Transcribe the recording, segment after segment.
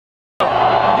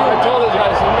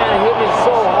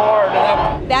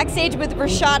backstage with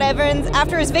Rashad Evans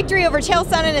after his victory over Chael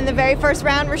Sonnen in the very first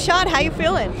round. Rashad, how you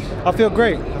feeling? I feel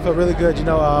great. I feel really good. You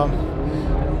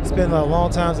know, it's been a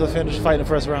long time since I finished fighting the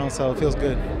first round, so it feels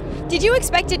good. Did you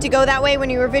expect it to go that way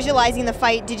when you were visualizing the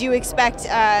fight? Did you expect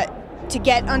to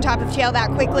get on top of Chael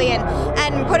that quickly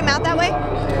and put him out that way?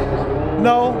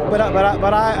 No, but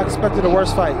I expected a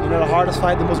worse fight. You know, the hardest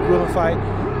fight, the most grueling fight,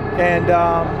 and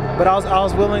but I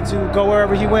was willing to go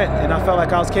wherever he went, and I felt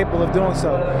like I was capable of doing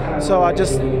so. So I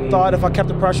just thought if I kept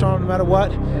the pressure on him, no matter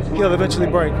what, he'll eventually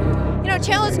break. You know,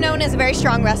 Chael is known as a very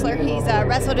strong wrestler. He's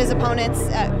wrestled his opponents,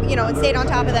 you know, and stayed on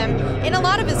top of them in a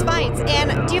lot of his fights.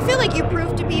 And do you feel like you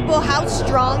proved to people how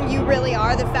strong you really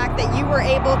are, the fact that you were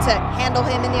able to handle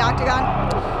him in the Octagon?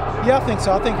 Yeah, I think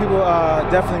so. I think people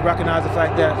definitely recognize the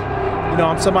fact that, you know,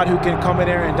 I'm somebody who can come in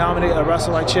there and dominate a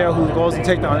wrestler like Chael who goes and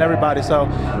take down everybody. So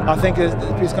I think it's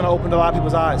going to open a lot of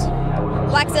people's eyes.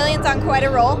 Black Zillion's on quite a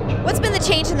roll. What's been the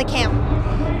change in the camp?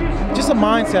 Just a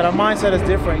mindset. Our mindset is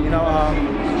different. You know,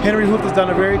 Henry Hooft has done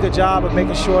a very good job of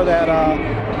making sure that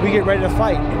we get ready to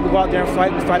fight. We go out there and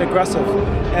fight. We fight aggressive.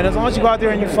 And as long as you go out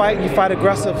there and you fight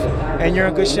aggressive, and you're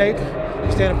in good shape,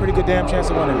 you stand a pretty good damn chance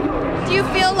of winning. Do you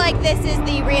feel like this is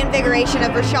the reinvigoration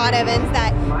of Rashad Evans,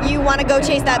 that you want to go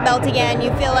chase that belt again? You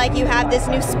feel like you have this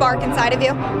new spark inside of you?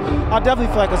 I definitely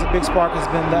feel like there's a big spark that's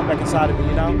been let back inside of me,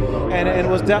 you know? And it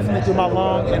was definitely through my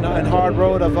long and hard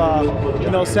road of, you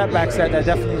know, setbacks that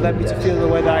definitely led me to feel the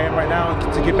way that I am right now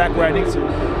and to get back where I need to.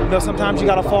 You know, sometimes you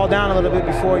got to fall down a little bit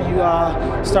before you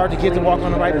start to get to walk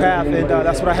on the right path, and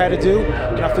that's what I had to do,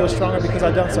 and I feel stronger because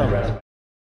I've done so.